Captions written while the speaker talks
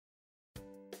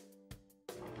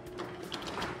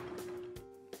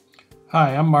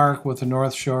Hi, I'm Mark with the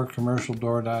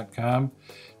NorthShoreCommercialDoor.com.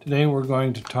 Today we're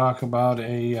going to talk about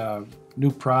a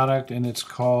new product, and it's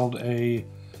called a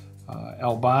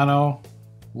Albano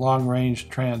long-range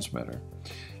transmitter.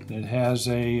 And it has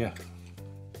a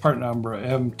part number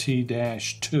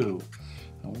MT-2.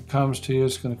 When it comes to you,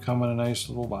 it's going to come in a nice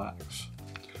little box.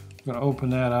 I'm going to open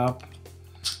that up.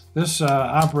 This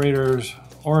operator's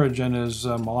origin is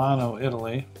Milano,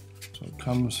 Italy, so it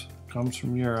comes from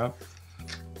Europe.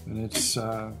 And it's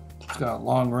got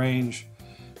long range.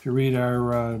 If you read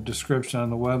our description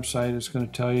on the website, it's going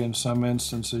to tell you in some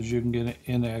instances you can get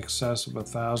in excess of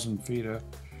 1,000 feet of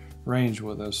range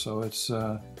with this. So it's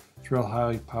a real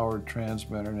highly powered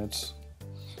transmitter, and it's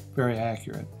very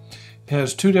accurate. It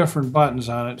has two different buttons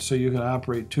on it, so you can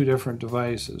operate two different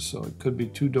devices. So it could be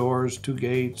two doors, two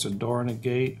gates, a door and a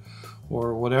gate,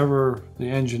 or whatever the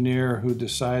engineer who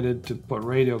decided to put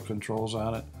radio controls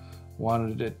on it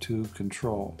wanted it to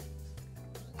control.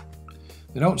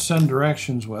 They don't send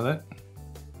directions with it,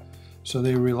 so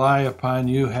they rely upon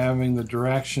you having the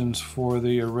directions for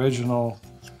the original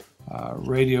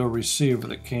radio receiver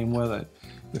that came with it.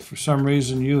 If for some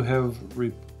reason you have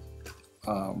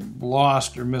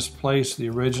lost or misplaced the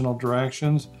original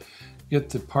directions,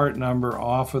 get the part number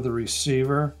off of the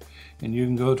receiver and you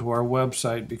can go to our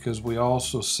website, because we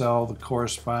also sell the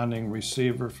corresponding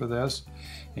receiver for this,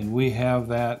 and we have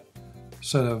that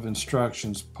set of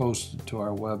instructions posted to our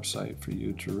website for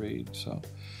you to read. So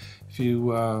if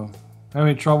you have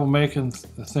any trouble making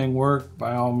the thing work,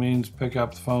 by all means pick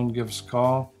up the phone, give us a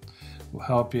call. We'll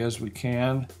help you as we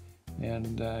can,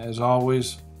 and as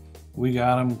always, we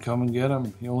got them. Come and get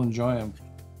them. You'll enjoy them.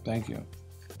 Thank you.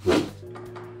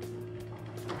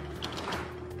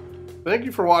 Thank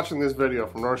you for watching this video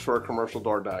from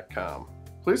NorthShoreCommercialDoor.com.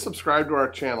 Please subscribe to our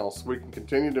channel so we can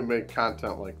continue to make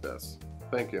content like this.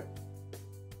 Thank you.